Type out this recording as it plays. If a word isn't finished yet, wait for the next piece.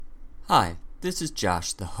Hi, this is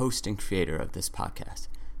Josh, the host and creator of this podcast.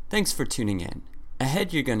 Thanks for tuning in.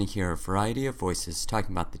 Ahead, you're going to hear a variety of voices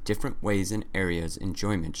talking about the different ways and areas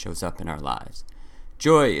enjoyment shows up in our lives.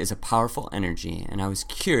 Joy is a powerful energy, and I was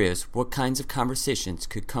curious what kinds of conversations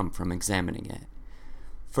could come from examining it.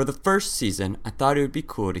 For the first season, I thought it would be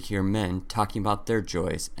cool to hear men talking about their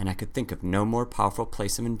joys, and I could think of no more powerful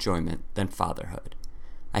place of enjoyment than fatherhood.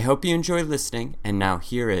 I hope you enjoy listening, and now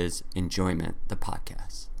here is Enjoyment, the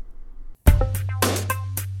podcast.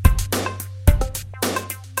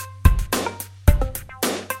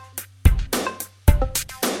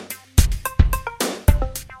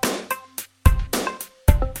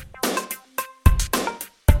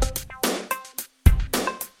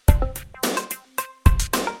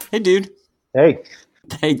 Hey, dude. Hey.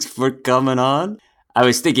 Thanks for coming on. I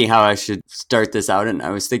was thinking how I should start this out, and I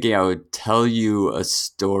was thinking I would tell you a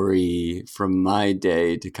story from my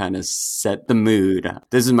day to kind of set the mood.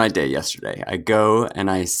 This is my day yesterday. I go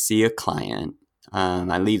and I see a client.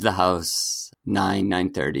 I leave the house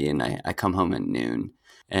 9:30, and I come home at noon.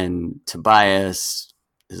 And Tobias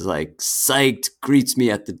is like psyched, greets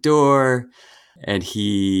me at the door, and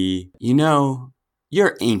he,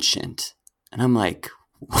 you're ancient. And I'm like,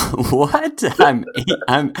 what?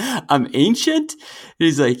 I'm ancient?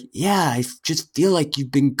 He's like, yeah, I just feel like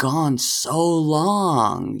you've been gone so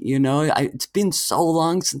long. It's been so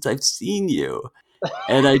long since I've seen you.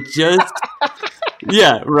 And I just,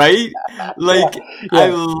 yeah, right? Like,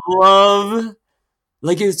 yeah. I love,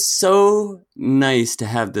 it's so nice to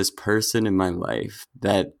have this person in my life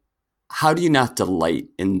that, how do you not delight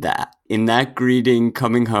in that greeting,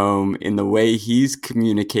 coming home, in the way he's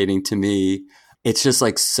communicating to me? It's just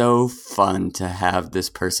so fun to have this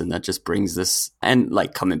person that just brings this, and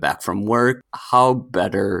coming back from work, how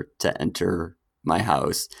better to enter my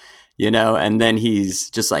house, and then he's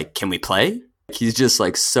just like, can we play? He's just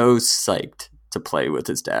so psyched to play with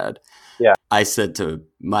his dad. Yeah. I said to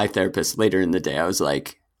my therapist later in the day, I was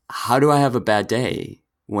like, how do I have a bad day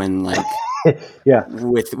when yeah,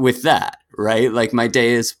 with that, right? My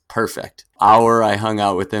day is perfect. Hour I hung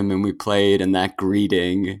out with him and we played, and that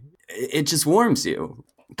greeting, it just warms you.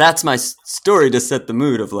 That's my story to set the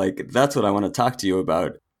mood of that's what I want to talk to you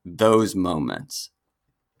about, those moments.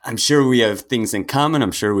 I'm sure we have things in common.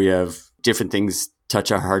 I'm sure we have different things touch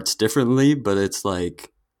our hearts differently, but it's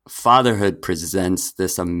fatherhood presents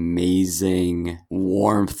this amazing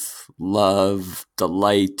warmth, love,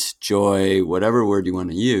 delight, joy, whatever word you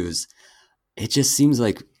want to use. It just seems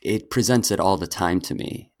like it presents it all the time to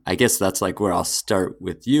me. I guess that's where I'll start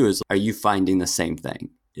with you is, are you finding the same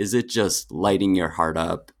thing? Is it just lighting your heart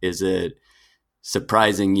up? Is it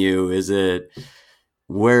surprising you? Is it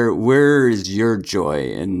where is your joy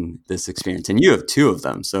in this experience? And you have two of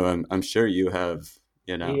them, so I'm sure you have,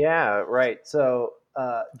 Yeah, right. So,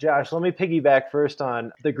 Josh, let me piggyback first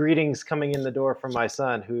on the greetings coming in the door from my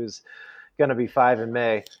son, who's going to be 5 in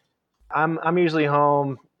May. I'm usually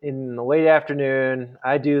home in the late afternoon.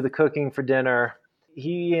 I do the cooking for dinner.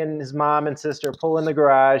 He and his mom and sister pull in the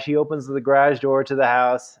garage. He opens the garage door to the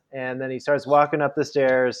house, and then he starts walking up the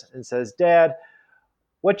stairs and says, "Dad,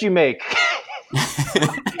 what you make?"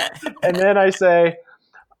 And then I say,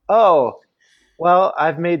 "Oh, well,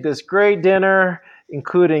 I've made this great dinner,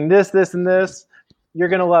 including this, this, and this. You're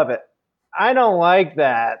going to love it." I don't like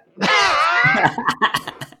that.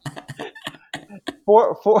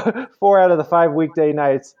 Four out of the 5 weekday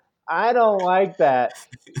nights. I don't like that.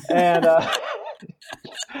 And,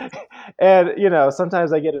 and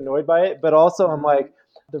sometimes I get annoyed by it, but also I'm like,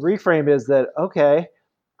 the reframe is that, okay,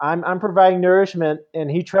 I'm providing nourishment, and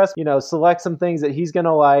he trusts, select some things that he's going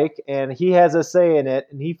to like, and he has a say in it,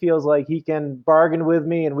 and he feels like he can bargain with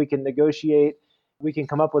me, and we can negotiate, we can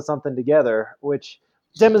come up with something together, which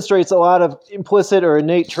demonstrates a lot of implicit or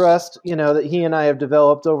innate trust, that he and I have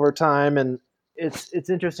developed over time. And it's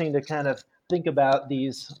interesting to kind of think about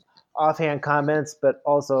these offhand comments, but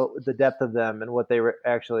also the depth of them and what they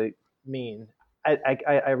actually mean.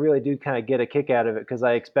 I really do kind of get a kick out of it because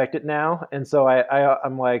I expect it now, and so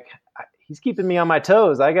I'm like, he's keeping me on my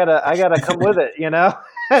toes. I gotta come with it,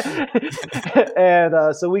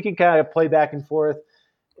 And so we can kind of play back and forth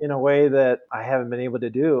in a way that I haven't been able to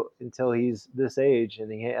do until he's this age,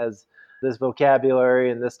 and he has this vocabulary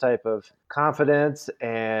and this type of confidence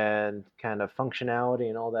and kind of functionality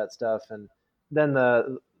and all that stuff. And then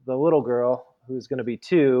the little girl, who's going to be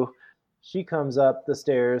 2, she comes up the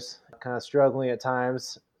stairs kind of struggling at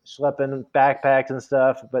times, schlepping backpacks and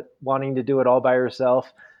stuff, but wanting to do it all by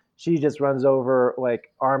herself. She just runs over,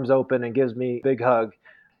 arms open, and gives me a big hug.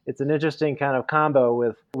 It's an interesting kind of combo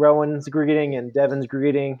with Rowan's greeting and Devin's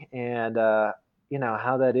greeting, and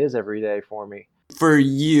how that is every day for me. For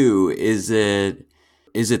you, is it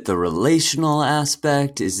the relational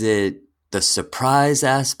aspect? Is it the surprise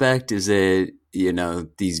aspect? Is it,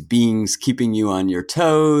 these beings keeping you on your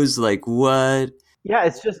toes? Like what? Yeah,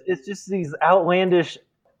 it's just these outlandish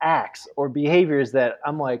acts or behaviors that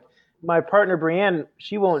I'm like, my partner Brienne,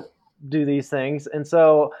 she won't do these things, and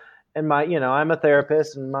so, and I'm a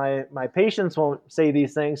therapist, and my patients won't say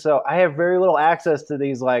these things, so I have very little access to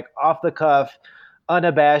these like off the cuff,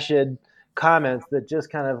 unabashed comments that just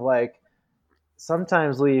kind of like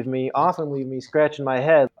often leave me scratching my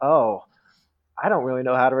head. Oh, I don't really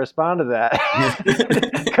know how to respond to that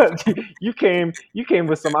because you came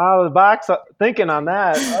with some out of the box thinking on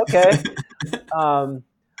that. Okay,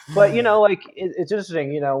 but like it's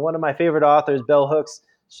interesting. One of my favorite authors, Bell Hooks,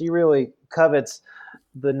 she really covets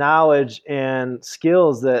the knowledge and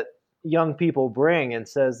skills that young people bring, and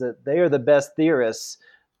says that they are the best theorists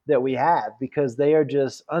that we have because they are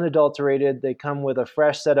just unadulterated. They come with a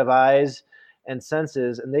fresh set of eyes and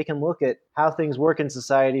senses, and they can look at how things work in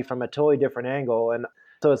society from a totally different angle. And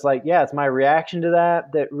so it's like, yeah, it's my reaction to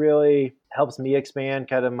that really helps me expand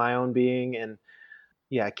kind of my own being, and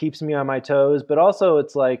yeah, it keeps me on my toes. But also,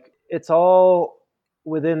 it's like it's all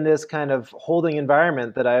within this kind of holding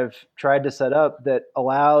environment that I've tried to set up that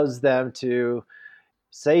allows them to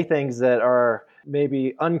say things that are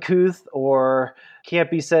maybe uncouth or can't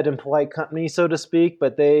be said in polite company, so to speak,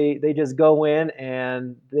 but they just go in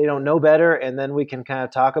and they don't know better, and then we can kind of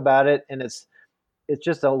talk about it, and it's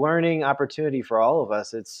just a learning opportunity for all of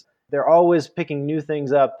us. They're always picking new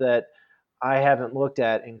things up that I haven't looked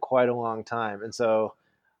at in quite a long time. And so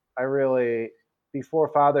I really, before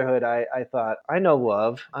fatherhood, I thought, I know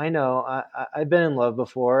love. I know I've been in love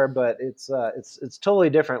before, but it's totally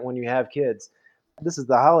different when you have kids. This is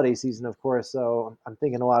the holiday season, of course, so I'm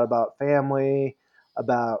thinking a lot about family,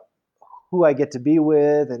 about who I get to be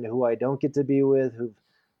with and who I don't get to be with,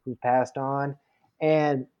 who passed on.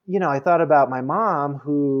 And I thought about my mom,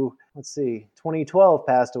 who, let's see, 2012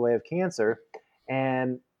 passed away of cancer,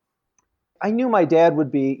 and I knew my dad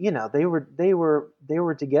would be, they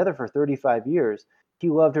were together for 35 years. He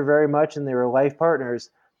loved her very much, and they were life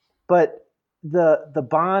partners. But the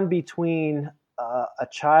bond between a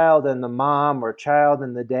child and the mom, or child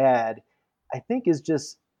and the dad, I think is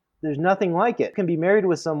just, there's nothing like it. You can be married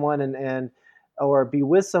with someone and or be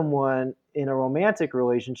with someone in a romantic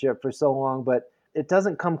relationship for so long, but it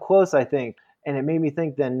doesn't come close, I think. And it made me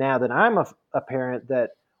think then, now that I'm a parent,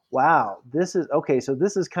 that wow, this is okay. So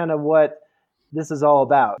this is kind of what this is all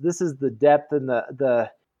about. This is the depth and the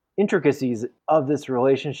intricacies of this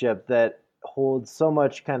relationship that holds so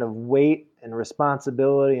much kind of weight and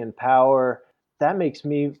responsibility and power. That makes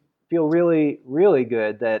me feel really, really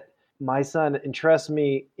good that my son entrusts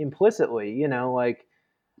me implicitly, like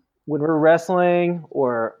when we're wrestling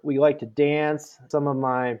or we like to dance. Some of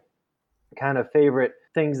my kind of favorite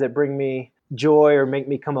things that bring me joy or make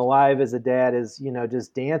me come alive as a dad is,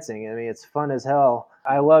 just dancing. I mean, it's fun as hell.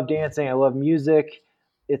 I love dancing. I love music.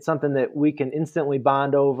 It's something that we can instantly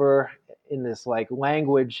bond over in this like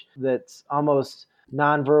language that's almost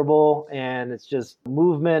nonverbal, and it's just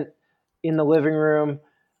movement in the living room.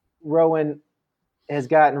 Rowan has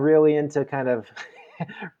gotten really into kind of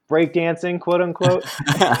breakdancing, quote unquote.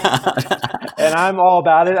 And I'm all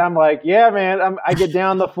about it. I'm like, yeah, man. I get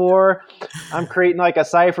down the floor. I'm creating like a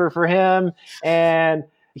cipher for him, and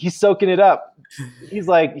he's soaking it up. He's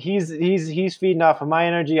like, he's feeding off of my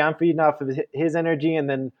energy. I'm feeding off of his energy, and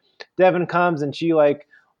then Devin comes and she like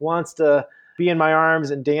wants to be in my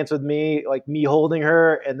arms and dance with me, like me holding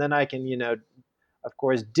her, and then I can, of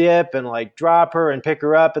course, dip and like drop her and pick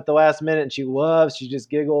her up at the last minute, and she just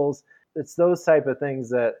giggles. It's those type of things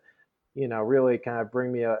that really kind of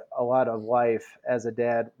bring me a lot of life as a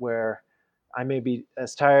dad, where I may be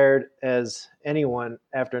as tired as anyone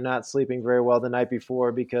after not sleeping very well the night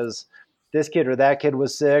before because this kid or that kid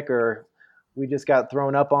was sick, or we just got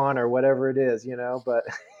thrown up on, or whatever it is, but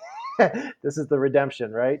this is the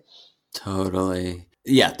redemption, right? Totally.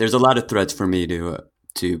 Yeah, there's a lot of threads for me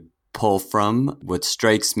to pull from. What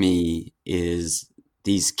strikes me is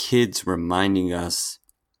these kids reminding us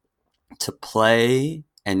to play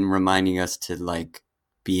and reminding us to like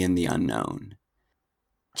be in the unknown.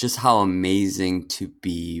 Just how amazing to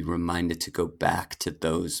be reminded to go back to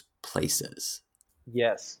those places.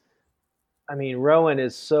 Yes. I mean, Rowan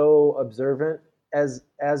is so observant, as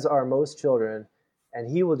are most children, and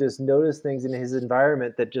he will just notice things in his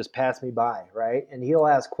environment that just pass me by, right? And he'll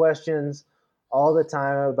ask questions all the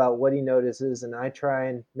time about what he notices, and I try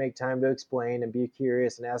and make time to explain and be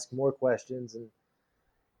curious and ask more questions. And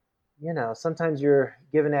sometimes you're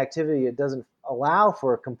given activity, it doesn't allow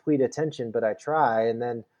for complete attention, but I try. And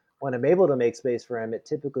then when I'm able to make space for him, it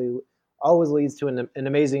typically always leads to an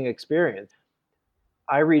amazing experience.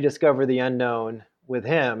 I rediscover the unknown with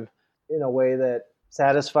him in a way that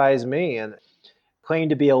satisfies me, and claim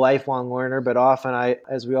to be a lifelong learner, but often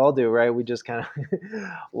as we all do, right, we just kind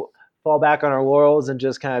of fall back on our laurels and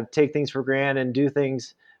just kind of take things for granted and do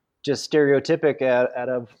things just stereotypic out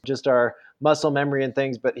of just our muscle memory and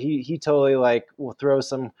things. But he totally like will throw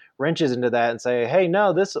some wrenches into that and say, hey,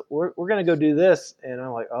 no, this we're gonna go do this. And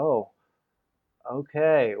I'm like, oh,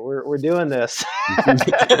 okay, we're doing this.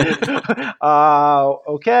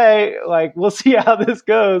 Okay, like we'll see how this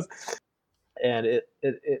goes. And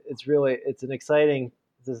it's really it's an exciting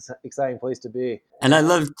place to be. And I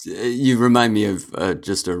loved, you remind me of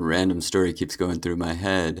just a random story keeps going through my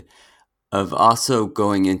head of also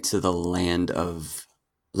going into the land of,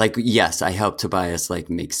 like, yes, I help Tobias like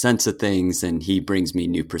make sense of things, and he brings me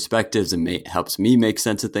new perspectives and helps me make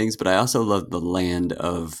sense of things. But I also love the land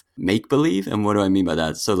of make believe. And what do I mean by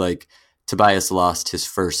that? So like Tobias lost his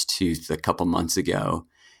first tooth a couple months ago,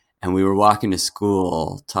 and we were walking to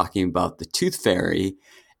school talking about the tooth fairy.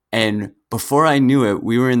 And before I knew it,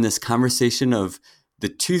 we were in this conversation of the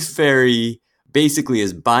tooth fairy basically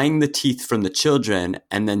is buying the teeth from the children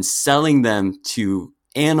and then selling them to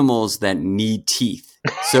animals that need teeth.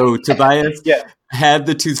 So Tobias had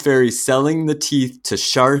the tooth fairy selling the teeth to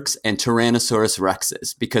sharks and Tyrannosaurus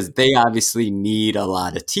rexes because they obviously need a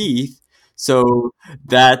lot of teeth. So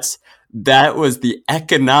that was the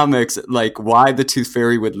economics, like why the tooth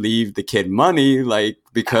fairy would leave the kid money, like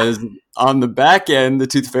because on the back end, the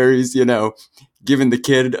tooth fairy's, giving the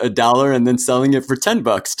kid $1 and then selling it for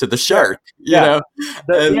 $10 to the shark, you know?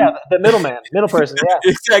 The middle person. Yeah,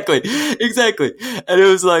 exactly. And it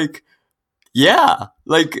was like, yeah,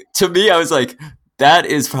 like to me, I was like, that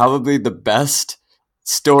is probably the best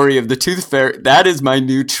story of the tooth fairy. That is my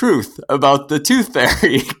new truth about the tooth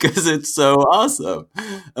fairy because it's so awesome.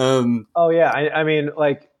 I mean,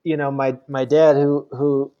 like, my dad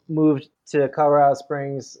who moved to Colorado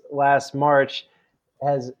Springs last March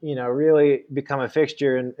has, really become a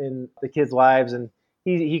fixture in the kids' lives. And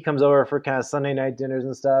he comes over for kind of Sunday night dinners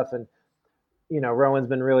and stuff. And, Rowan's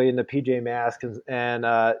been really into PJ Masks and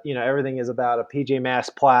everything is about a PJ Masks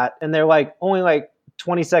plot. And they're like only like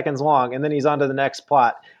 20 seconds long. And then he's on to the next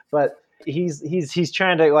plot. But he's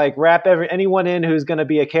trying to like wrap anyone in who's going to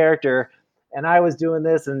be a character. And I was doing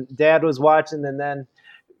this and Dad was watching. And then,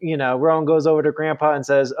 Rowan goes over to Grandpa and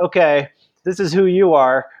says, okay, this is who you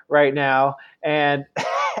are right now. And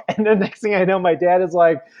and the next thing I know, my dad is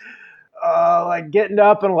like getting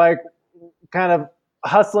up and like kind of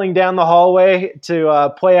hustling down the hallway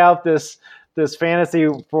to play out this fantasy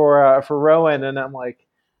for Rowan. And I'm like,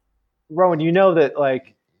 Rowan, that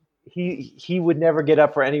like he would never get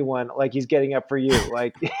up for anyone like he's getting up for you.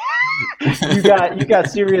 Like you got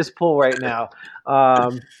serious pull right now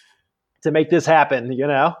to make this happen,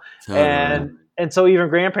 Totally. And so even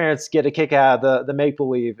grandparents get a kick out of the make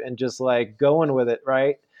believe and just like going with it,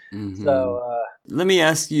 right? Mm-hmm. So let me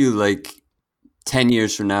ask you, like 10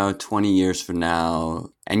 years from now, 20 years from now,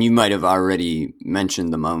 and you might have already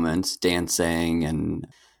mentioned the moments, dancing, and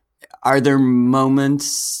are there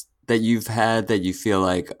moments that you've had that you feel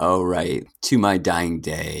like, oh, right, to my dying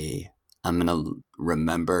day, I'm going to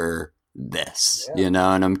remember this, and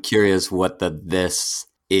I'm curious what this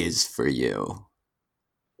is for you.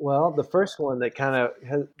 Well, the first one that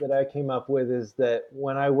that I came up with is that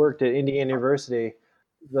when I worked at Indiana University,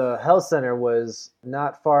 the health center was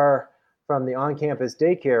not far from the on-campus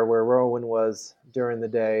daycare where Rowan was during the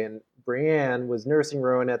day. And Brianne was nursing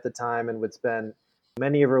Rowan at the time and would spend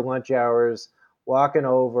many of her lunch hours walking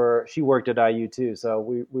over. She worked at IU too, so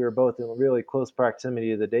we were both in really close proximity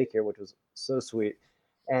to the daycare, which was so sweet.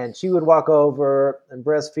 And she would walk over and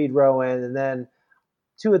breastfeed Rowan, and then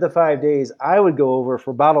 2 of the 5 days, I would go over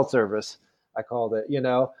for bottle service, I called it.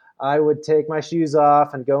 I would take my shoes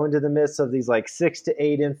off and go into the midst of these like 6 to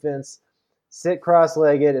 8 infants, sit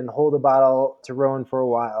cross-legged and hold a bottle to Rowan for a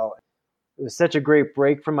while. It was such a great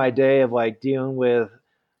break from my day of like dealing with,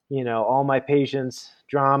 all my patients'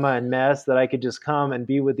 drama and mess that I could just come and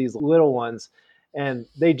be with these little ones. And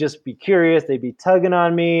they'd just be curious. They'd be tugging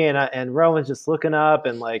on me and Rowan's just looking up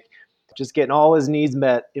and like just getting all his needs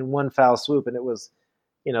met in one foul swoop. And it was,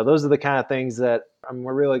 those are the kind of things that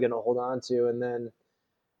we're really going to hold on to. And then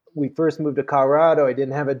we first moved to Colorado. I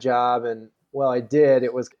didn't have a job, and well, I did.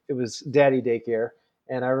 It was daddy daycare,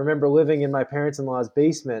 and I remember living in my parents-in-law's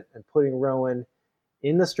basement and putting Rowan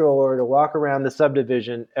in the stroller to walk around the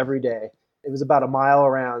subdivision every day. It was about a mile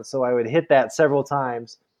around, so I would hit that several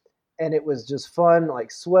times, and it was just fun,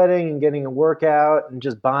 like sweating and getting a workout and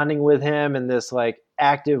just bonding with him in this like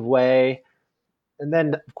active way. And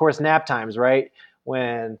then, of course, nap times, right?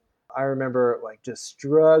 When I remember like just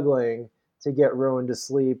struggling to get Rowan to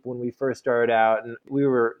sleep when we first started out. And we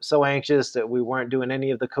were so anxious that we weren't doing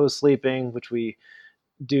any of the co-sleeping, which we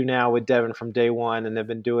do now with Devin from day one and have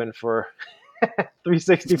been doing for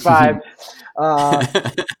 365. Uh,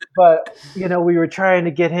 but, we were trying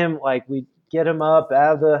to get him, like, we get him up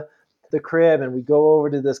out of the crib and we go over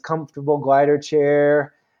to this comfortable glider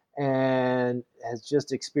chair and has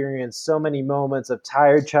just experienced so many moments of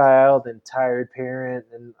tired child and tired parent.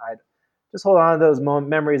 And I just hold on to those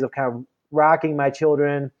memories of kind of rocking my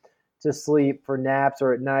children to sleep for naps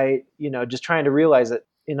or at night, just trying to realize that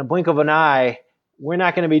in a blink of an eye, we're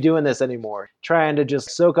not going to be doing this anymore. Trying to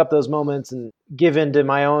just soak up those moments and give into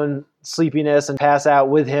my own sleepiness and pass out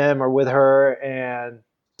with him or with her. And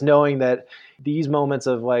knowing that these moments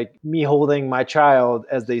of like me holding my child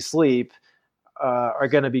as they sleep are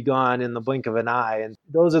going to be gone in the blink of an eye. And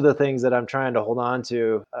those are the things that I'm trying to hold on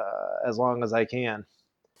to as long as I can.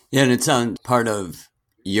 Yeah, and it sounds part of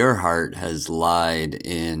your heart has lied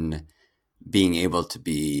in being able to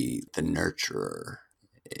be the nurturer.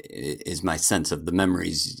 Is my sense of the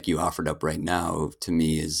memories you offered up right now to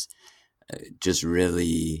me is just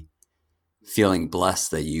really feeling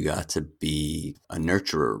blessed that you got to be a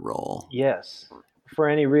nurturer role. Yes. For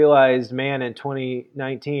any realized man in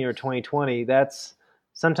 2019 or 2020, that's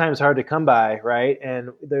sometimes hard to come by, right?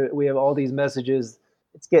 And we have all these messages.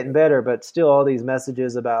 It's getting better, but still all these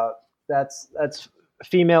messages about that's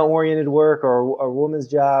female-oriented work or a woman's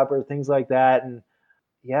job or things like that. And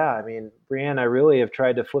yeah, I mean, Brianne, I really have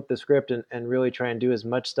tried to flip the script and really try and do as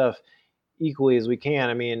much stuff equally as we can.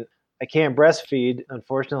 I mean, I can't breastfeed,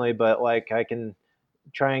 unfortunately, but like I can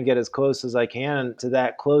try and get as close as I can to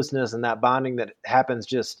that closeness and that bonding that happens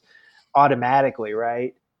just automatically,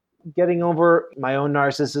 right? Getting over my own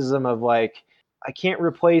narcissism of like, I can't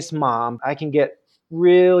replace mom. I can get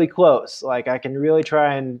really close. Like I can really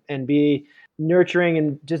try and be nurturing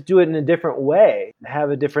and just do it in a different way, have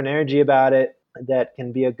a different energy about it that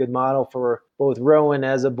can be a good model for both Rowan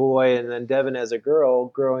as a boy and then Devin as a girl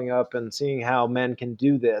growing up and seeing how men can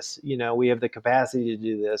do this. We have the capacity to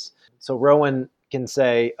do this. So Rowan can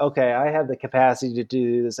say, okay, I have the capacity to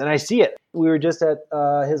do this. And I see it. We were just at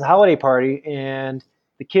his holiday party and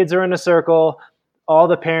the kids are in a circle, all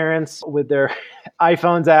the parents with their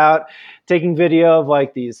iPhones out, taking video of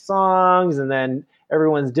like these songs. And then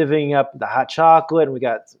everyone's divvying up the hot chocolate and we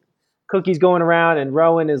got cookies going around. And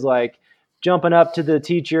Rowan is like jumping up to the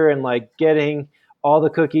teacher and like getting all the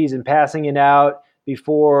cookies and passing it out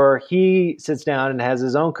before he sits down and has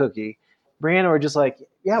his own cookie. Brianna were just like,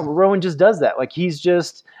 yeah, Rowan just does that. Like he's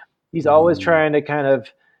always trying to kind of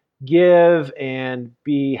give and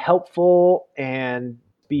be helpful and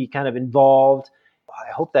be kind of involved.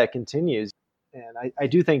 I hope that continues. And I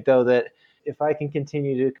do think though that if I can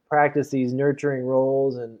continue to practice these nurturing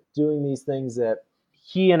roles and doing these things that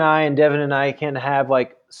he and I and Devin and I can have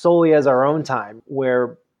like solely as our own time,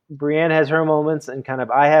 where Brianne has her moments and kind of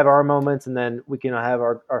I have our moments, and then we can have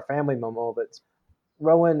our family moments.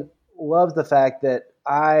 Rowan loves the fact that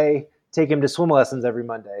I take him to swim lessons every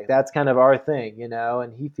Monday. That's kind of our thing,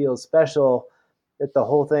 and he feels special that the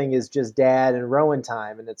whole thing is just dad and Rowan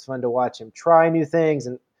time. And it's fun to watch him try new things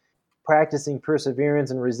and practicing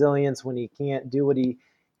perseverance and resilience when he can't do what he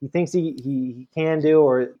thinks he can do,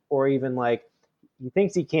 or even like he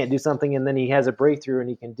thinks he can't do something and then he has a breakthrough and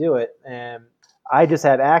he can do it. And I just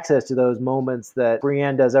have access to those moments that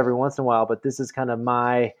Brianne does every once in a while, but this is kind of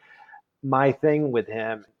my thing with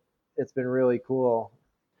him. It's been really cool.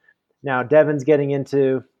 Now Devin's getting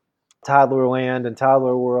into toddler land and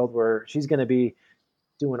toddler world where she's going to be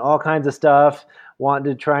doing all kinds of stuff,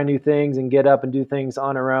 wanting to try new things and get up and do things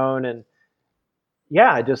on her own. And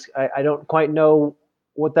yeah, I don't quite know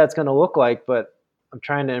what that's going to look like, but I'm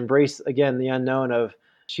trying to embrace again the unknown of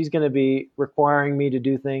she's going to be requiring me to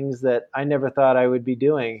do things that I never thought I would be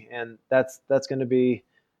doing. And that's going to be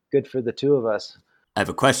good for the two of us. I have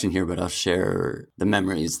a question here, but I'll share the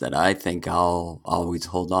memories that I think I'll always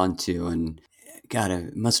hold on to. And God,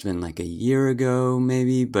 it must have been like a year ago,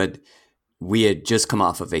 maybe, but we had just come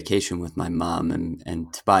off a vacation with my mom,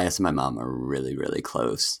 and Tobias and my mom are really, really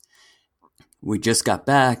close. We just got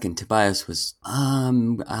back and Tobias was, I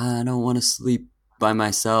don't want to sleep by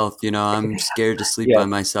myself. I'm scared to sleep by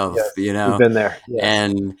myself, We've been there.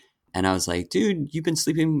 Yes. And I was like, dude, you've been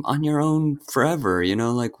sleeping on your own forever.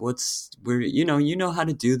 Like you know how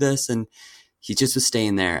to do this. And he just was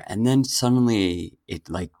staying there. And then suddenly it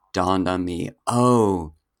like dawned on me,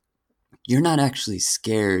 oh, you're not actually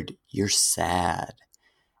scared. You're sad.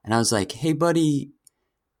 And I was like, hey, buddy,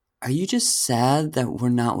 are you just sad that we're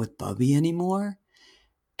not with Bubby anymore?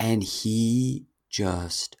 And he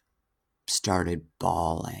just started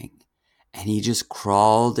bawling. And he just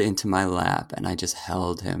crawled into my lap, and I just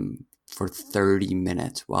held him for 30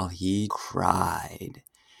 minutes while he cried.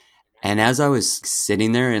 And as I was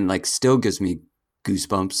sitting there, and like still gives me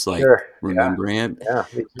goosebumps, like Sure. remembering it. Yeah.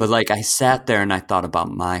 But like I sat there and I thought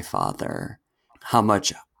about my father, how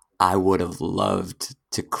much I would have loved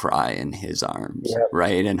to cry in his arms, Yeah.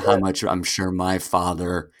 right? And how much I'm sure my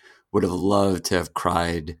father would have loved to have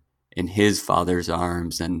cried in his father's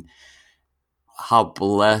arms, and how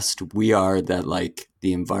blessed we are that like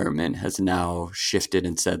the environment has now shifted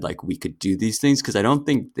and said like we could do these things. Because I don't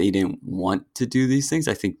think they didn't want to do these things.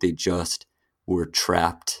 I think they just were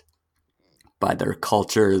trapped by their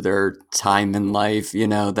culture, their time in life, you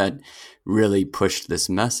know, that really pushed this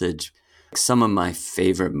message. Some of my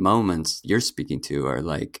favorite moments you're speaking to are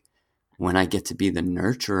like when I get to be the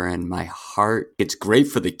nurturer, and my heart, it's great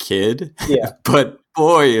for the kid, Yeah. but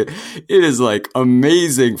boy, it is like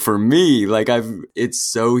amazing for me. Like it's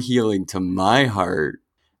so healing to my heart,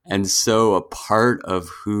 and so a part of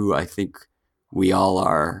who I think we all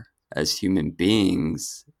are as human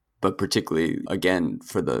beings, but particularly again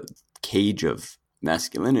for the cage of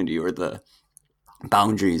masculinity or the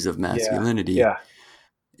boundaries of masculinity. Yeah.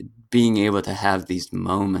 Being able to have these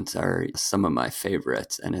moments are some of my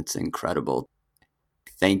favorites, and it's incredible.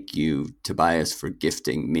 Thank you, Tobias, for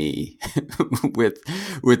gifting me with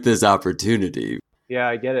this opportunity. Yeah,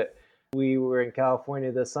 I get it. We were in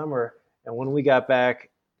California this summer, and when we got back,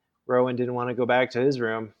 Rowan didn't want to go back to his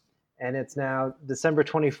room. And it's now December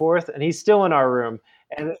 24th, and he's still in our room.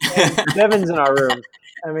 And Devin's in our room.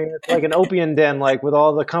 I mean, it's like an opium den, like with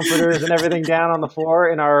all the comforters and everything down on the floor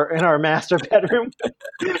in our master bedroom.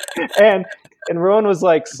 and Rowan was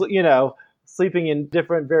like, you know, sleeping in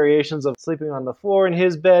different variations of sleeping on the floor in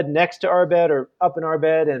his bed, next to our bed, or up in our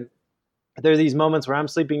bed. And there are these moments where I'm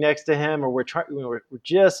sleeping next to him, or we're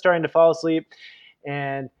just starting to fall asleep,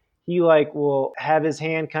 and he like will have his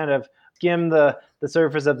hand kind of skim the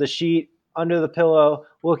surface of the sheet under the pillow,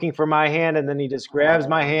 looking for my hand, and then he just grabs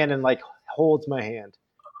my hand and like holds my hand.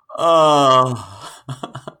 Oh,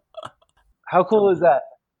 how cool is that?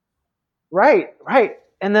 Right.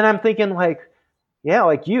 And then I'm thinking like, yeah,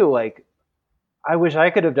 like you, like I wish I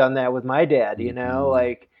could have done that with my dad, you know,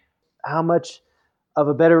 like how much of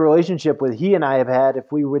a better relationship would he and I have had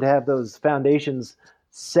if we would have those foundations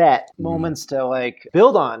set, moments to like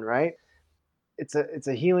build on, right? It's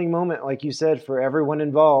a healing moment, like you said, for everyone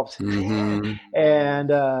involved. Mm-hmm. And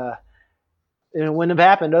it wouldn't have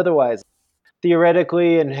happened otherwise.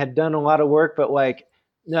 Theoretically, and had done a lot of work, but like,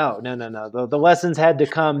 no. The lessons had to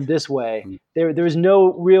come this way. There was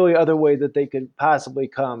no really other way that they could possibly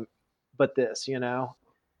come but this, you know?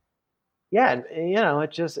 Yeah, you know,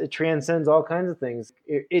 it transcends all kinds of things.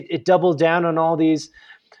 It doubles down on all these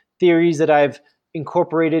theories that I've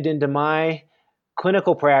incorporated into my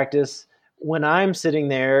clinical practice when I'm sitting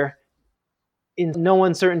there in no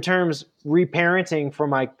uncertain terms reparenting for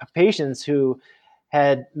my patients who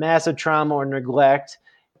had massive trauma or neglect.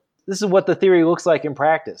 This is what the theory looks like in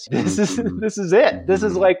practice. This is it. This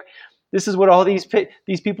is what all these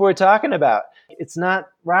people are talking about. It's not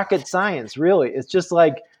rocket science, really. It's just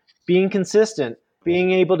like being consistent,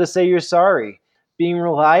 being able to say you're sorry, being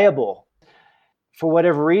reliable. For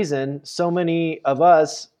whatever reason, so many of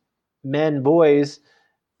us, men, boys,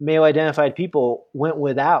 male identified people, went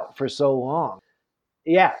without for so long.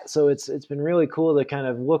 Yeah, so it's been really cool to kind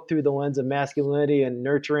of look through the lens of masculinity and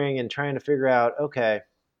nurturing and trying to figure out, okay,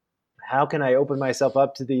 how can I open myself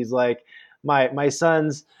up to these, like my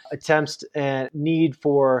son's attempts and need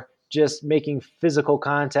for just making physical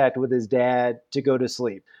contact with his dad to go to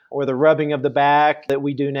sleep, or the rubbing of the back that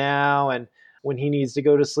we do now, and when he needs to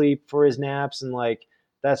go to sleep for his naps, and like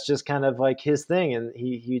that's just kind of like his thing, and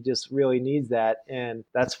he just really needs that, and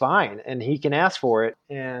that's fine, and he can ask for it,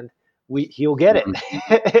 and he'll get it.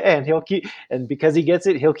 And because he gets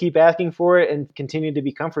it, he'll keep asking for it and continue to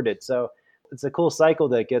be comforted. So it's a cool cycle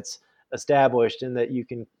that gets established and that you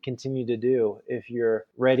can continue to do if you're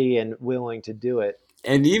ready and willing to do it.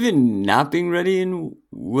 And even not being ready and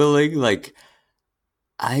willing, like,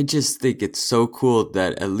 I just think it's so cool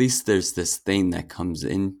that at least there's this thing that comes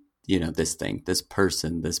in, you know, this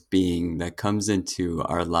person, this being that comes into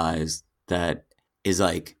our lives that is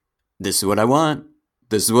like, this is what I want.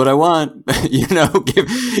 This is what I want, you know.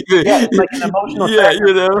 Yeah, it's like an emotional. Yeah,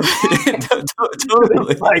 you know,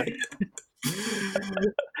 totally. Like,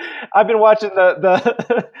 I've been watching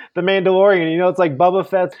the Mandalorian. You know, it's like Boba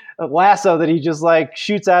Fett's lasso that he just like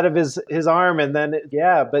shoots out of his arm, and then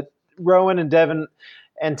But Rowan and Devin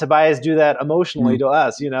and Tobias do that emotionally to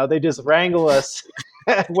us. You know, they just wrangle us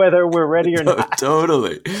whether we're ready or not.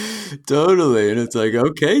 Totally. And it's like,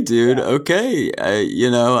 okay, dude, Yeah.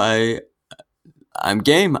 okay. I'm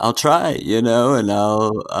game. I'll try, and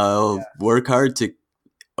I'll work hard to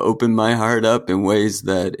open my heart up in ways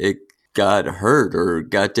that it got hurt or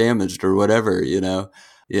got damaged or whatever, Yeah,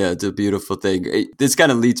 it's a beautiful thing. This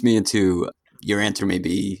kind of leads me into your answer,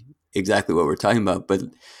 maybe exactly what we're talking about, but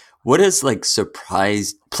what has like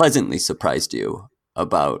pleasantly surprised you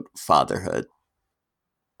about fatherhood?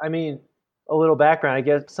 I mean, a little background. I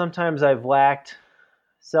guess sometimes I've lacked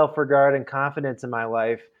self-regard and confidence in my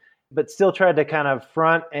life, but still tried to kind of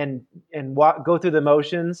front and go through the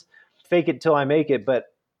motions, fake it till I make it. But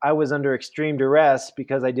I was under extreme duress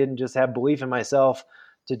because I didn't just have belief in myself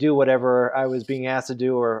to do whatever I was being asked to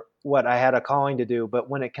do or what I had a calling to do. But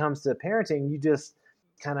when it comes to parenting, you just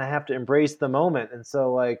kind of have to embrace the moment. And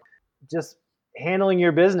so, like, just handling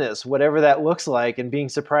your business, whatever that looks like, and being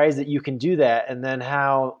surprised that you can do that, and then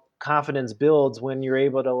how confidence builds when you're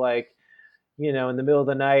able to, like, in the middle of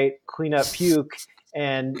the night, clean up puke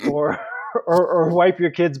and or wipe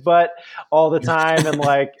your kid's butt all the time and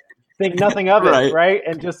like think nothing of it, Right. right?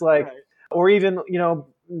 And just like, or even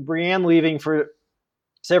Brianne leaving for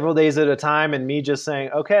several days at a time, and me just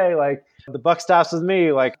saying, okay, like the buck stops with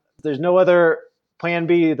me. Like there's no other plan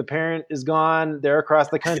B. The parent is gone. They're across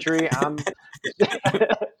the country. I'm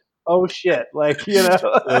oh shit, like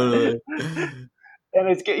Totally. and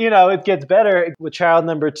it gets better with child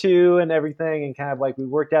number 2 and everything, and kind of like we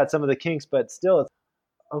worked out some of the kinks, but still it's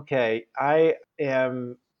okay. I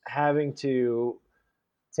am having to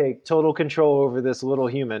take total control over this little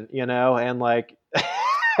human, and like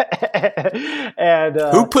and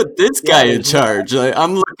Who put this guy in charge? Like,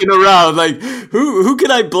 I'm looking around like, who can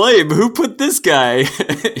I blame? Who put this guy?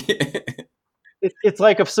 It's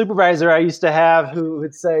like a supervisor I used to have who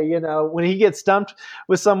would say, when he gets stumped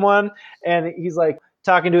with someone and he's like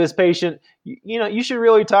talking to his patient, you should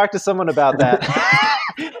really talk to someone about that.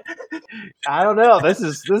 I don't know. This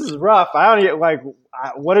is rough. I don't like.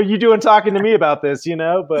 What are you doing talking to me about this?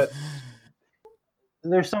 But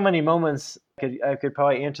there's so many moments. I could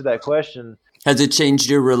probably answer that question. Has it changed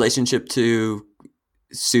your relationship to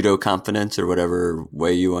pseudo confidence or whatever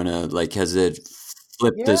way you want to, like, has it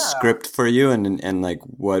flipped the script for you, and like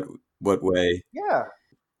what way? Yeah.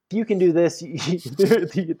 If you can do this,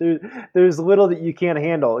 there's little that you can't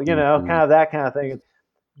handle, Mm-hmm. kind of that kind of thing.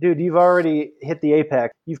 Dude, you've already hit the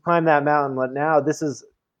apex. You've climbed that mountain. But now this is,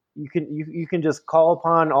 you can just call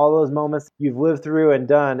upon all those moments you've lived through and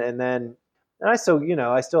done. And I still,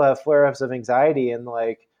 I still have flare-ups of anxiety and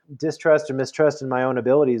like distrust or mistrust in my own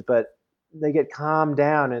abilities, but they get calmed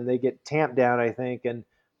down and they get tamped down, I think. And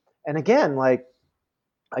again, like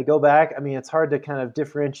I go back, I mean, it's hard to kind of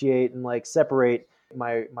differentiate and like separate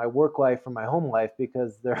my work life from my home life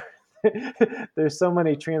because there's so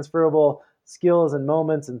many transferable skills and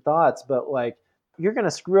moments and thoughts, but like you're going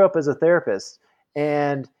to screw up as a therapist.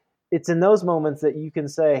 And it's in those moments that you can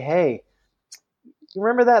say, hey, you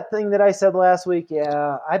remember that thing that I said last week?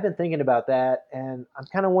 Yeah, I've been thinking about that. And I'm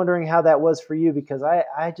kind of wondering how that was for you because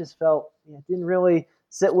I just felt it didn't really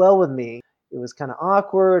sit well with me. It was kind of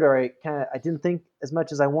awkward, or I didn't think as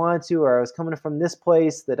much as I wanted to, or I was coming from this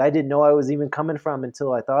place that I didn't know I was even coming from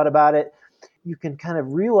until I thought about it. You can kind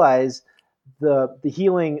of realize the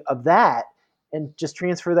healing of that and just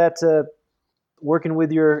transfer that to working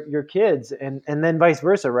with your kids and then vice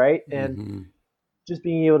versa, right? And Mm-hmm. just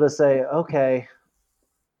being able to say, okay,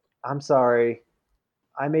 I'm sorry,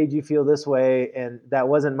 I made you feel this way and that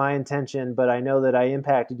wasn't my intention, but I know that I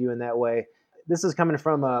impacted you in that way. This is coming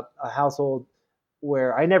from a household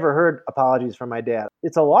where I never heard apologies from my dad.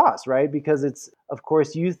 It's a loss, right? Because it's, of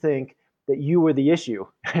course, you think that you were the issue,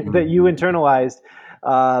 that you internalized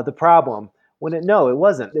the problem. No, it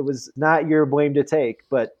wasn't. It was not your blame to take,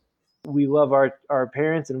 but we love our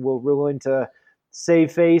parents and we're willing to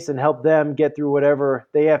save face and help them get through whatever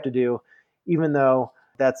they have to do, even though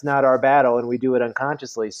that's not our battle and we do it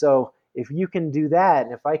unconsciously. So if you can do that,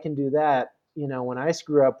 and if I can do that, when I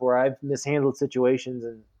screw up or I've mishandled situations,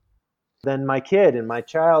 and then my kid and my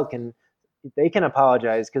child they can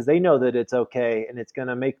apologize because they know that it's okay and it's going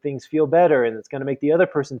to make things feel better and it's going to make the other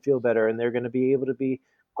person feel better and they're going to be able to be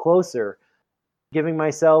closer. Giving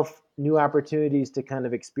myself new opportunities to kind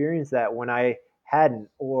of experience that when I hadn't,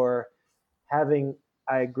 or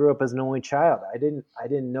I grew up as an only child. I didn't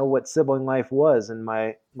know what sibling life was, and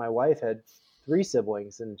my wife had 3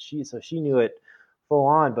 siblings, and she knew it full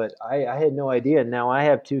on, but I had no idea. Now I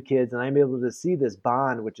have 2 kids, and I'm able to see this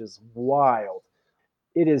bond, which is wild.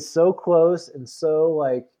 It is so close and so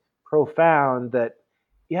like profound that,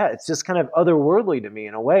 yeah, it's just kind of otherworldly to me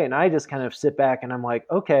in a way. And I just kind of sit back and I'm like,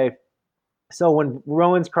 okay, So when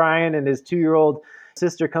Rowan's crying and his 2-year-old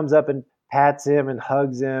sister comes up and pats him and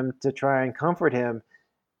hugs him to try and comfort him,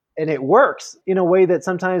 and it works in a way that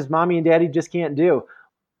sometimes mommy and daddy just can't do,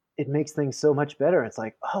 it makes things so much better. It's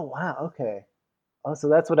like, oh, wow, okay. Oh, so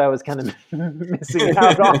that's what I was kind of missing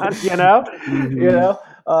out on,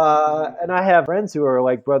 Mm-hmm. And I have friends who are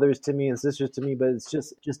like brothers to me and sisters to me, but it's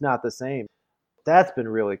just not the same. That's been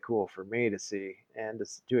really cool for me to see and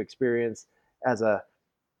to experience as a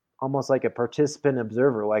almost like a participant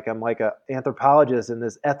observer, like I'm like a anthropologist in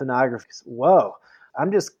this ethnography. Whoa,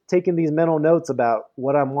 I'm just taking these mental notes about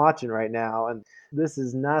what I'm watching right now, and this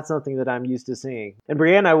is not something that I'm used to seeing. And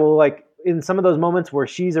Brienne, I will like in some of those moments where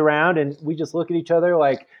she's around and we just look at each other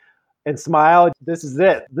like and smile. This is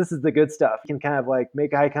it. This is the good stuff. You can kind of like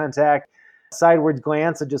make eye contact, sideways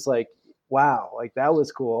glance, and just like, wow, like that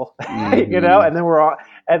was cool, Mm-hmm. and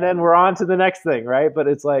then we're on to the next thing, right? But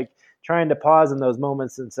it's like trying to pause in those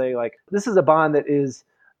moments and say like, this is a bond that is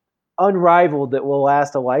unrivaled, that will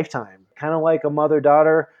last a lifetime, kind of like a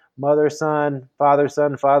mother-daughter, mother-son,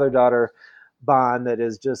 father-son, father-daughter bond that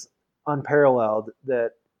is just unparalleled,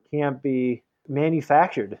 that can't be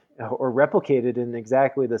manufactured or replicated in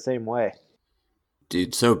exactly the same way.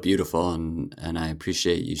 Dude, so beautiful, and I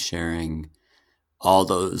appreciate you sharing all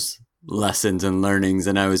those lessons and learnings.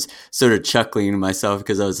 And I was sort of chuckling to myself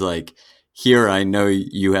because I was like, here I know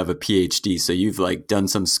you have a PhD, so you've like done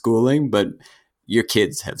some schooling, but your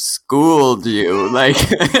kids have schooled you. Like,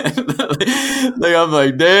 like I'm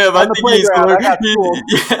like, damn, I On the think he's playground, learned. I got schooled.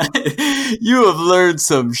 Yeah, you have learned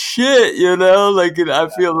some shit, you know. Like, I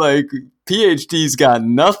feel like PhD's got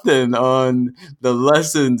nothing on the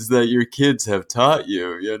lessons that your kids have taught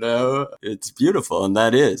you, you know? It's beautiful. And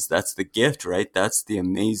that's the gift, right? That's the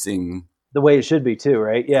amazing. The way it should be too,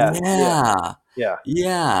 right? Yeah, yeah, Yeah. yeah,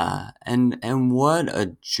 Yeah. And what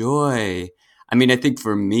a joy. I mean, I think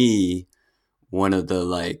for me, one of the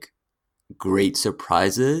like great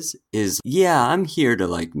surprises is, yeah, I'm here to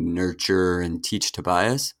like nurture and teach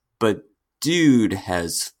Tobias, but dude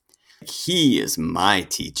he is my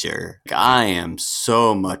teacher. I am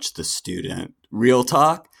so much the student. Real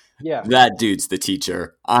talk. yeah, That dude's the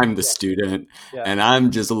teacher. I'm the yeah, student. yeah. And I'm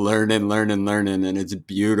just learning. And it's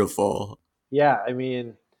beautiful. Yeah, I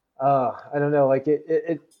mean, I don't know, like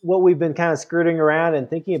what we've been kind of skirting around and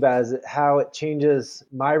thinking about is how it changes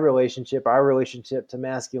my relationship, our relationship to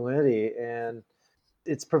masculinity. And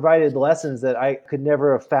it's provided lessons that I could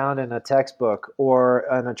never have found in a textbook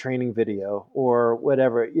or on a training video or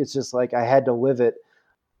whatever. It's just like I had to live it.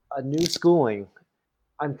 A new schooling.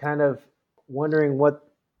 I'm kind of wondering what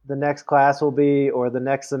the next class will be, or the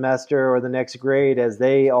next semester, or the next grade as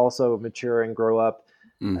they also mature and grow up.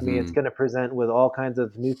 I mean, it's Mm-hmm. going to present with all kinds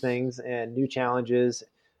of new things and new challenges.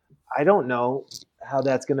 I don't know how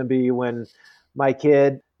that's going to be when my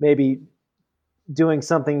kid maybe doing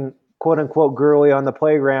something quote unquote girly on the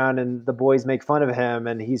playground and the boys make fun of him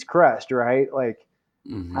and he's crushed, right? Like,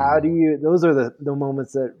 how do Mm-hmm. you, those are the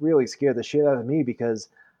moments that really scare the shit out of me because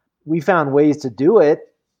we found ways to do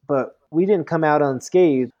it, but we didn't come out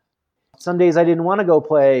unscathed. Some days I didn't want to go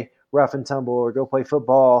play rough and tumble or go play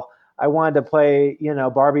football. I wanted to play,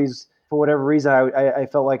 Barbies for whatever reason. I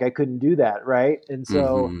felt like I couldn't do that, right? And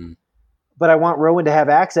so, Mm-hmm. but I want Rowan to have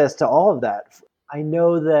access to all of that. I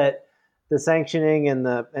know that the sanctioning and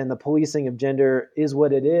the policing of gender is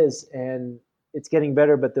what it is, and it's getting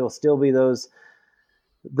better. But there'll still be those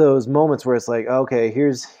moments where it's like, okay,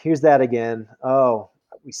 here's that again. Oh,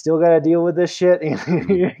 we still got to deal with this shit,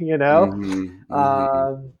 you know. Mm-hmm. Mm-hmm.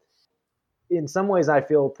 Um, in some ways I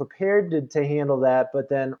feel prepared to handle that, but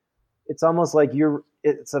then it's almost like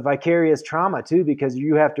it's a vicarious trauma too, because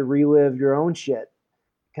you have to relive your own shit,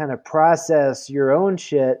 kind of process your own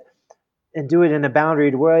shit and do it in a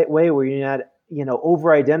boundaried way where you're not,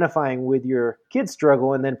 over identifying with your kid's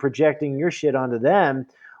struggle and then projecting your shit onto them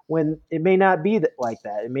when it may not be like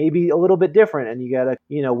that. It may be a little bit different and you got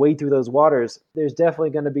to, wade through those waters. There's definitely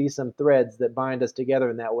going to be some threads that bind us together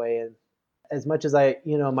in that way. And as much as I,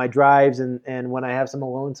 my drives and when I have some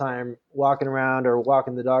alone time walking around or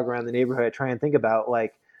walking the dog around the neighborhood, I try and think about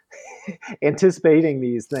like anticipating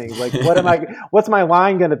these things. Like, what's my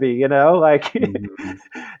line going to be, like,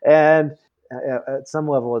 Mm-hmm. and at some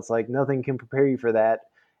level, it's like nothing can prepare you for that.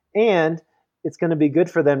 And it's going to be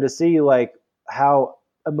good for them to see like how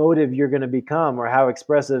emotive you're going to become or how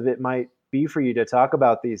expressive it might be for you to talk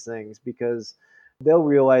about these things because they'll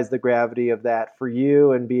realize the gravity of that for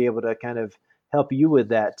you and be able to kind of help you with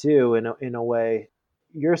that too in a way.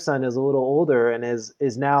 Your son is a little older and is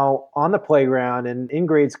now on the playground and in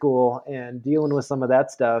grade school and dealing with some of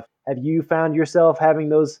that stuff. Have you found yourself having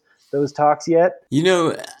those talks yet? You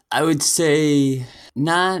know, I would say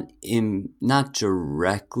not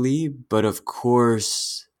directly, but of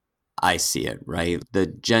course I see it, right? The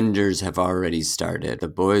genders have already started. The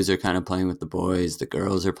boys are kind of playing with the boys, the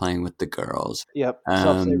girls are playing with the girls. Yep.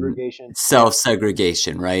 Self-segregation.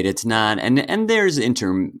 Self-segregation, right? It's not, and there's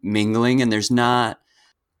intermingling, and there's not,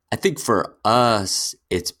 I think for us,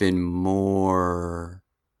 it's been more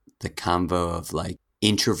the combo of like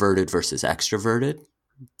introverted versus extroverted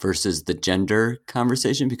versus the gender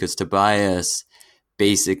conversation, because Tobias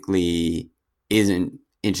basically isn't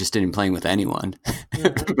interested in playing with anyone.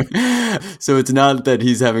 Mm-hmm. So it's not that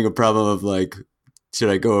he's having a problem of like, should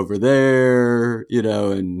I go over there,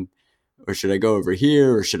 or should I go over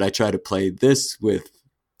here, or should I try to play this with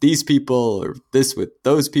these people or this with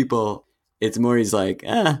those people? It's more he's like,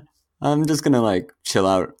 I'm just going to like chill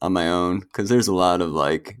out on my own, because there's a lot of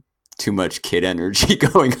like too much kid energy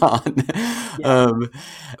going on. Yeah.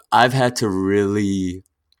 I've had to really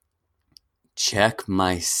check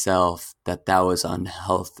myself that was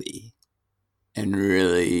unhealthy, and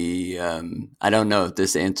really, I don't know if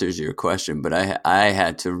this answers your question, but I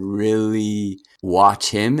had to really watch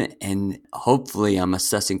him, and hopefully I'm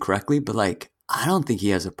assessing correctly, but like, I don't think he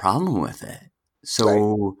has a problem with it.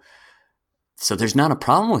 So there's not a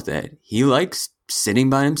problem with it. He likes sitting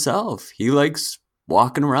by himself. He likes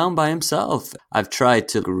walking around by himself. I've tried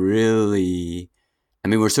to really,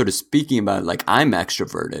 we're sort of speaking about like, I'm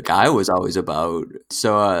extroverted. I was always about,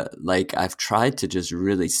 so like I've tried to just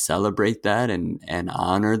really celebrate that and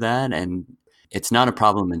honor that. And it's not a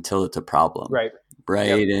problem until it's a problem. Right.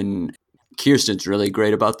 Yep. And Kirsten's really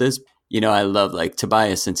great about this. I love like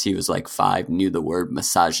Tobias, since he was like 5, knew the word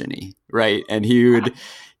misogyny, right? And he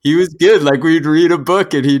was good. Like we'd read a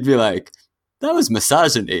book and he'd be like, that was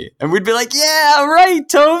misogyny. And we'd be like, yeah, right,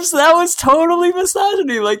 Tobes, that was totally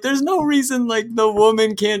misogyny. Like there's no reason like the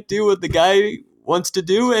woman can't do what the guy wants to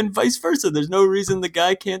do, and vice versa. There's no reason the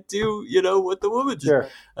guy can't do, what the woman does. Sure.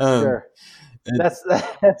 Sure. That's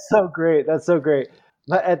so great. That's so great.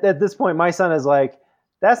 At this point, my son is like,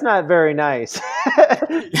 that's not very nice.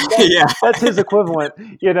 That's his equivalent.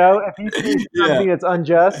 If he sees something that's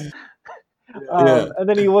unjust. And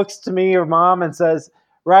then he looks to me or mom and says,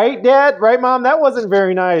 right, Dad? Right, Mom? That wasn't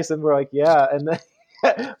very nice. And we're like, yeah. And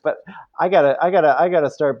then, but I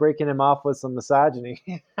gotta start breaking him off with some misogyny.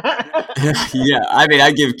 Yeah.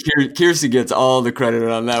 I give Kirsten gets all the credit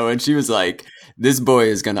on that one. She was like, this boy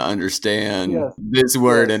is going to understand this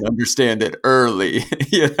word and understand it early,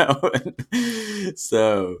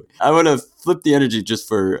 So I want to flip the energy just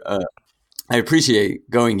for, I appreciate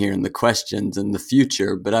going here in the questions and the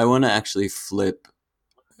future, but I want to actually flip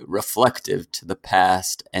reflective to the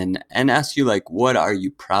past and ask you, like, what are you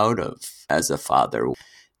proud of as a father?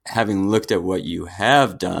 Having looked at what you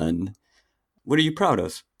have done, what are you proud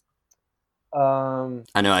of?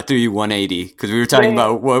 I know I threw you 180 because we were talking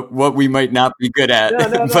about what we might not be good at,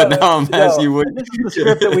 but now I'm asking you what. This is the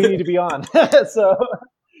script that we need to be on.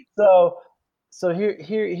 So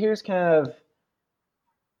here's kind of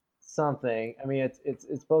something.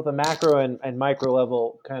 It's both a macro and micro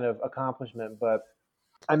level kind of accomplishment. But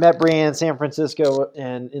I met Brianne in San Francisco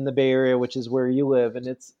and in the Bay Area, which is where you live, and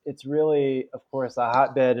it's really, of course, a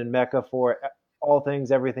hotbed and mecca for all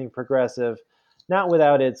things, everything progressive. Not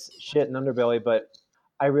without its shit and underbelly, but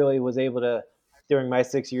I really was able to, during my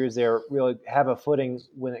 6 years there, really have a footing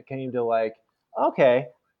when it came to like, okay,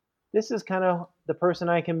 this is kind of the person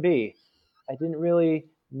I can be. I didn't really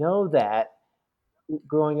know that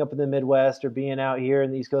growing up in the Midwest or being out here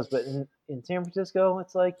in the East Coast, but in San Francisco,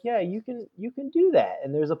 it's like, yeah, you can do that,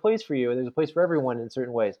 and there's a place for you, and there's a place for everyone in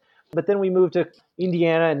certain ways. But then we moved to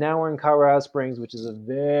Indiana, and now we're in Colorado Springs, which is a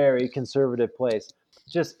very conservative place.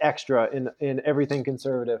 Just extra in everything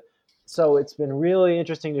conservative. So it's been really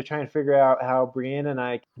interesting to try and figure out how Brianna and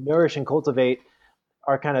I nourish and cultivate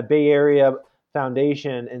our kind of Bay Area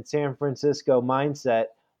foundation and San Francisco mindset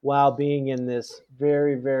while being in this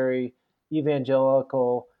very, very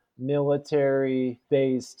evangelical,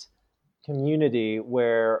 military-based community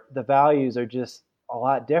where the values are just a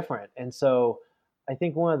lot different. And so I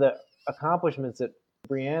think one of the accomplishments that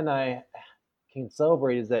Brianna and I can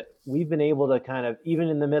celebrate is that we've been able to kind of, even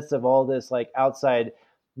in the midst of all this like outside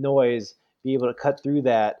noise, be able to cut through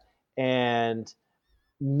that and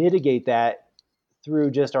mitigate that through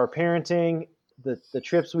just our parenting, the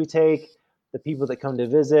trips we take, the people that come to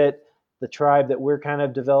visit, the tribe that we're kind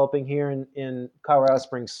of developing here in Colorado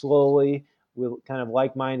Springs slowly with kind of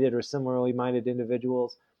like-minded or similarly minded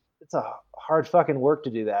individuals. It's a hard fucking work to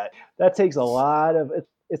do that. That takes a lot of,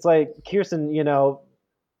 it's like Kirsten,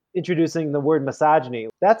 introducing the word misogyny.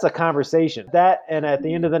 That's a conversation. That, and at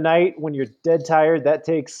the end of the night, when you're dead tired, that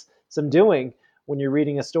takes some doing. when you're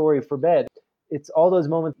reading a story for bed. It's all those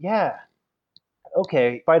moments. Yeah.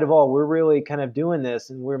 Okay. In spite of all, we're really kind of doing this,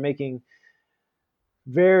 and we're making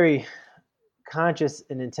very conscious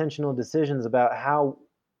and intentional decisions about how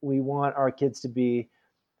we want our kids to be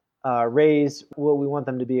raised, what we want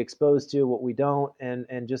them to be exposed to, what we don't,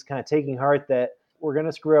 and just kind of taking heart that we're going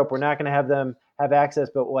to screw up. We're not going to have them have access,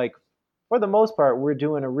 but like for the most part, we're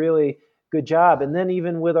doing a really good job. And then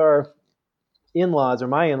even with our in-laws or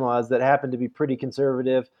my in-laws that happen to be pretty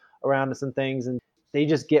conservative around us and things, and they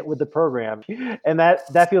just get with the program, and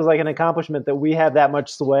that feels like an accomplishment that we have that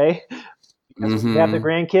much sway. Because we have the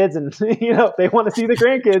grandkids, and if they want to see the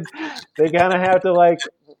grandkids, they kind of have to like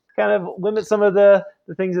kind of limit some of the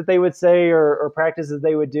things that they would say or practices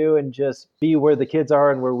they would do, and just be where the kids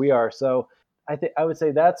are and where we are. So I would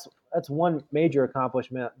say that's one major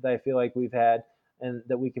accomplishment that I feel like we've had and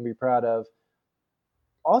that we can be proud of.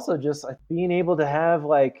 Also, just being able to have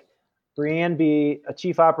like Brianne be a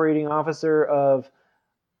chief operating officer of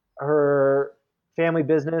her family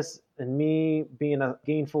business, and me being a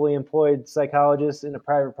gainfully employed psychologist in a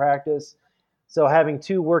private practice. So having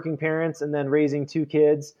two working parents and then raising two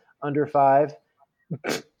kids under 5,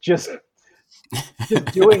 just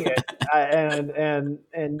doing it and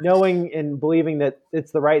knowing and believing that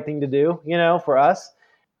it's the right thing to do, for us.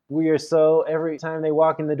 We are so, every time they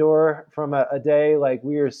walk in the door from a day, like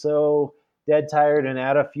we are so dead tired and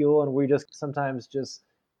out of fuel, and we just sometimes just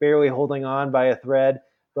barely holding on by a thread.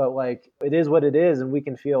 But like, it is what it is, and we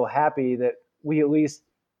can feel happy that we at least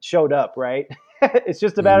showed up, right? It's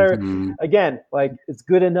just a matter, again, like it's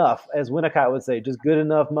good enough, as Winnicott would say, just good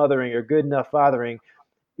enough mothering or good enough fathering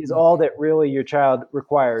is all that really your child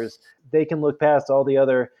requires. They can look past all the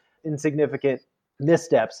other insignificant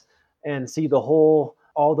missteps and see the whole,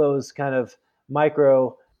 all those kind of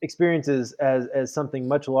micro experiences as something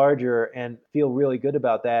much larger, and feel really good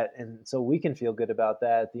about that. And so we can feel good about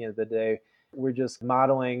that at the end of the day. We're just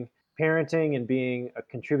modeling parenting and being a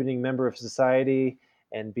contributing member of society,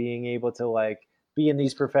 and being able to like be in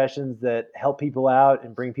these professions that help people out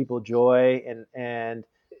and bring people joy. And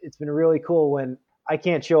it's been really cool when I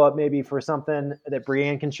can't show up maybe for something that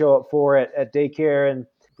Brianne can show up for at daycare, and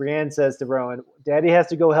Brianne says to Rowan, Daddy has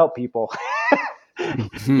to go help people. And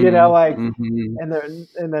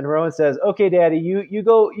then Rowan says, okay, Daddy, you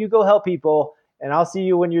go help people, and I'll see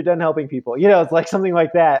you when you're done helping people. It's like something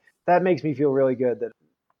like that. That makes me feel really good that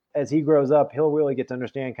as he grows up, he'll really get to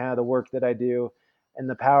understand kind of the work that I do and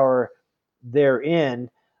the power therein,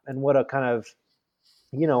 and what a kind of,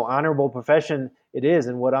 honorable profession it is,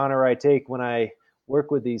 and what honor I take when I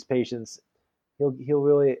work with these patients. He'll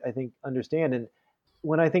really, I think, understand. And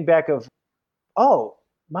when I think back of, oh,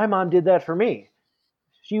 my mom did that for me.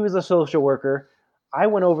 She was a social worker. I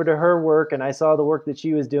went over to her work and I saw the work that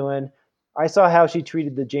she was doing. I saw how she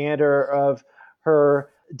treated the janitor of her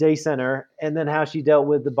day center, and then how she dealt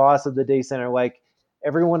with the boss of the day center. Like,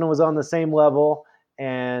 everyone was on the same level,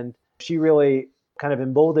 and she really kind of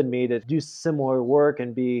emboldened me to do similar work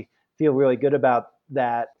and feel really good about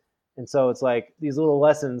that. And so it's like these little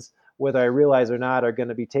lessons, whether I realize or not, are going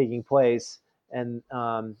to be taking place, and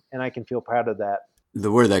I can feel proud of that.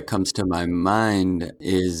 The word that comes to my mind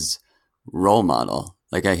is role model.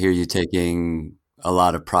 Like, I hear you taking a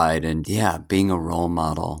lot of pride in, being a role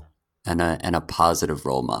model and a positive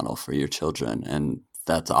role model for your children. And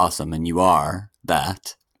that's awesome. And you are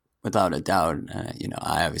that, without a doubt.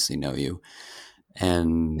 I obviously know you.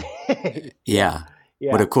 And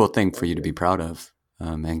what a cool thing for you to be proud of,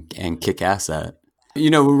 and kick ass at.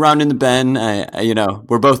 We're rounding the bend.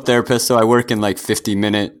 We're both therapists, so I work in like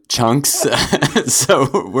 50-minute chunks. So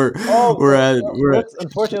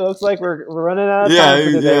unfortunately, it looks like we're running out of time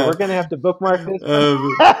for today. We're gonna have to bookmark this.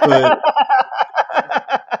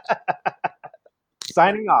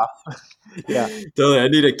 Signing off. Totally. I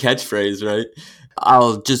need a catchphrase, right?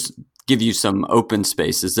 I'll just give you some open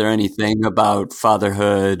space. Is there anything about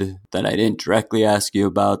fatherhood that I didn't directly ask you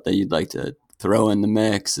about that you'd like to throw in the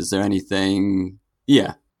mix? Is there anything?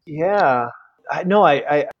 Yeah.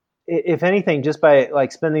 I if anything, just by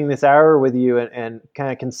like spending this hour with you and kind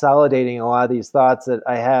of consolidating a lot of these thoughts that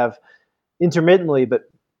I have intermittently, but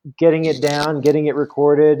getting it down, getting it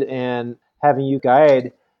recorded, and having you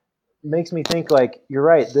guide makes me think like, you're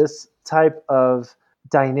right. This type of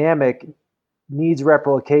dynamic needs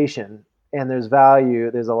replication, and there's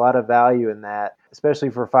a lot of value in that, especially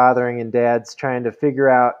for fathering and dads trying to figure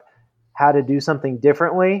out how to do something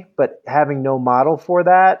differently, but having no model for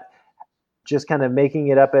that, just kind of making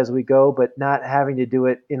it up as we go, but not having to do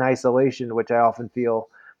it in isolation, which I often feel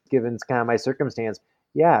given kind of my circumstance.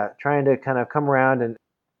 Trying to kind of come around and,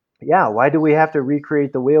 why do we have to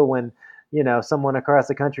recreate the wheel when someone across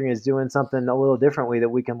the country is doing something a little differently that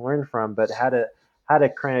we can learn from, but how to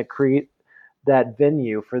kind of create that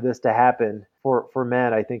venue for this to happen for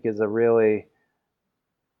men, I think is a really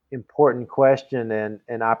important question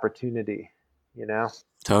and opportunity,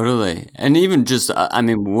 Totally. And even just, I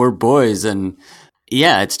mean, we're boys, and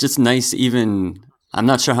yeah, it's just nice. Even I'm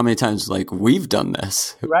not sure how many times like we've done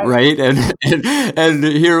this, right? And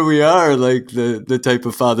here we are, like the type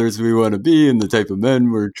of fathers we want to be, and the type of men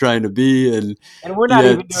we're trying to be, and we're not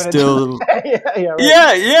even doing still,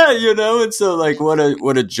 And so like,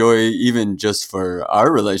 what a joy, even just for our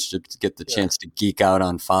relationship, to get the chance to geek out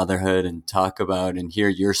on fatherhood and talk about and hear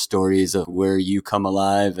your stories of where you come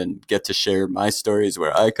alive, and get to share my stories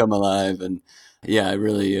where I come alive, and I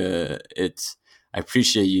really, I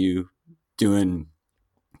appreciate you doing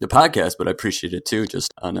the podcast, but I appreciate it too,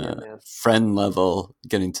 just on a friend level,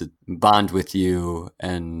 getting to bond with you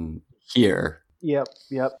and hear. Yep.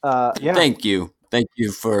 Thank you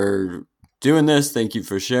for doing this. Thank you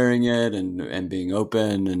for sharing it and being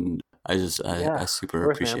open. And I super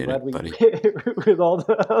appreciate it, buddy. With all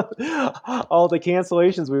the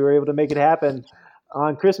cancellations, we were able to make it happen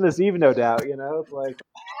on Christmas Eve, no doubt. It's like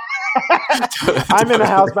I'm in the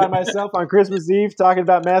house by myself on Christmas Eve talking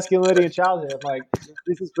about masculinity and childhood. I'm like,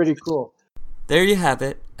 this is pretty cool. There you have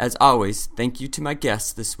it. As always, thank you to my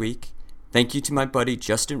guests this week. Thank you to my buddy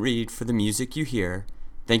Justin Reed for the music you hear.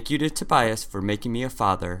 Thank you to Tobias for making me a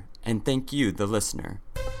father. And thank you, the listener.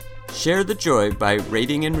 Share the joy by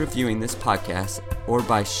rating and reviewing this podcast, or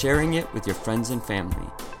by sharing it with your friends and family.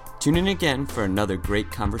 Tune in again for another great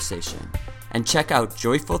conversation. And check out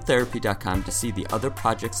joyfultherapy.com to see the other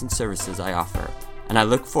projects and services I offer. And I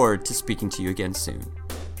look forward to speaking to you again soon.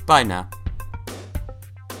 Bye now.